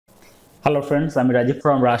Hello friends, আমি Rajib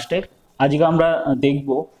from রাজটেক। আজকে আমরা দেখব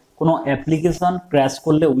কোনো অ্যাপ্লিকেশন ক্র্যাশ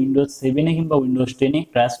করলে উইন্ডোজ 7-এ কিংবা উইন্ডোজ 10-এ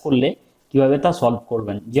ক্র্যাশ করলে কিভাবে তা সলভ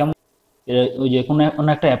করবেন। যেমন ওই যে কোনো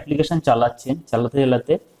একটা অ্যাপ্লিকেশন চালাতে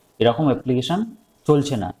চালাতে এরকম অ্যাপ্লিকেশন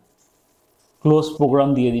চলছে না, ক্লোজ প্রোগ্রাম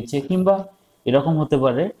দিয়ে দিচ্ছে, কিংবা এরকম হতে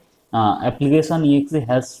পারে application exe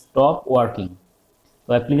has stop working. তো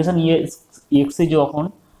অ্যাপ্লিকেশন ইএক্সি যখন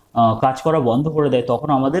কাজ করা বন্ধ করে দেয় তখন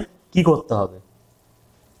আমাদের কি করতে হবে।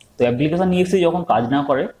 তো অ্যাপ্লিকেশন ইএক্সি যখন কাজ না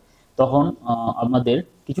করে তখন আমাদের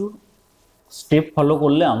কিছু স্টেপ ফলো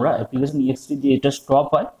করলে আমরা অ্যাপ্লিকেশন ইএক্সি যে এটা স্টপ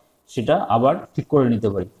হয় সেটা আবার ঠিক করে নিতে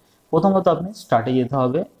পারি। প্রথমত আপনি স্টার্টে যেতে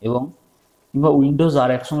হবে এবং কিংবা উইন্ডোজ আর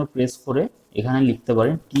একসঙ্গে প্রেস করে এখানে লিখতে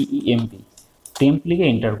পারেন টেম্প লিখে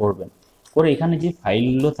এন্টার করবেন, করে এখানে যে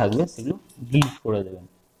ফাইলগুলো থাকবে সেগুলো ডিলিট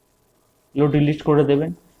করে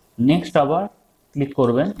দেবেন। নেক্সট আবার ক্লিক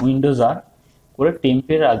করবেন উইন্ডোজ আর করে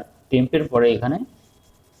টেম্পের পরে এখানে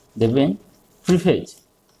দেবেন প্রিফেজ,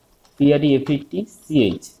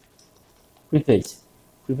 PREFETCH,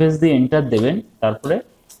 প্রিফেজ দিয়ে এন্টার দেবেন, তারপরে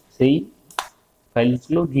সেই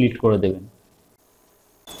ফাইলগুলো ডিলিট করে দেবেন।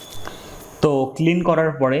 তো ক্লিন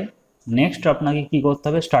করার পরে নেক্সট আপনাকে কি করতে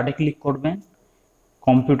হবে, স্টার্টে ক্লিক করবেন,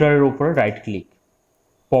 কম্পিউটারের উপরে রাইট ক্লিক,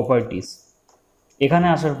 প্রপার্টিস, এখানে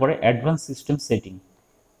আসার পরে অ্যাডভান্স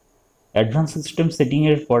সিস্টেম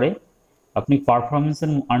সেটিংয়ের পরে আপনি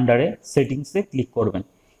পারফরমেন্সের আন্ডারে সেটিংসে ক্লিক করবেন।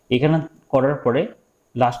 এখানে করার পরে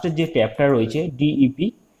লাস্টের যে ট্যাবটা রয়েছে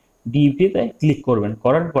ডিইপিতে ক্লিক করবেন,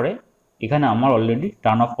 করার পরে এখানে আমার অলরেডি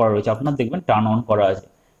টার্ন অফ করা রয়েছে, আপনার দেখবেন টার্ন অন করা আছে,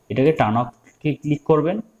 এটাকে টার্ন অফকে ক্লিক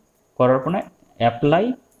করবেন, করার পরে অ্যাপ্লাই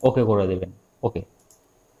ওকে করে দেবেন। ওকে,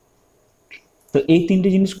 তো এই তিনটে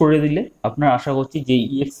জিনিস করে দিলে আপনার আশা করছি যে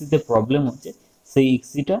ইএক্সিতে প্রবলেম হচ্ছে সেই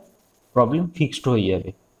ইএক্সিটা প্রবলেম ফিক্সড হয়ে যাবে।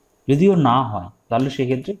 যদিও না হয় তাহলে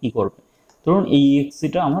সেক্ষেত্রে কি করবে, ধরুন এই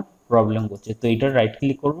ইএক্সিটা আমার প্রবলেম করছে, তো এটা রাইট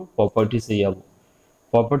ক্লিক করব, প্রপার্টিসে যাব,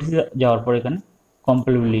 প্রপার্টিসে যাওয়ার পরে এখানে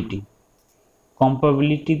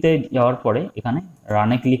কম্পাবিলিটিতে যাওয়ার পরে এখানে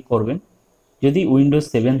রানে ক্লিক করবেন। যদি উইন্ডোজ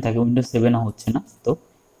 7 থাকে, উইন্ডোজ 7 হচ্ছে না, তো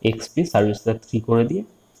এক্সপি সার্ভিস প্যাক 3 করে দিয়ে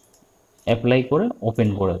অ্যাপ্লাই করে ওপেন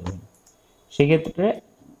করে দেবেন।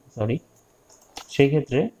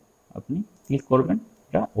 সেক্ষেত্রে আপনি ক্লিক করবেন,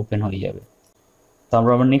 এটা ওপেন হয়ে যাবে। তো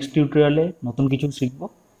আমরা নেক্সট টিউটোরিয়ালে নতুন কিছু শিখব।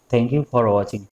 Thank you for watching.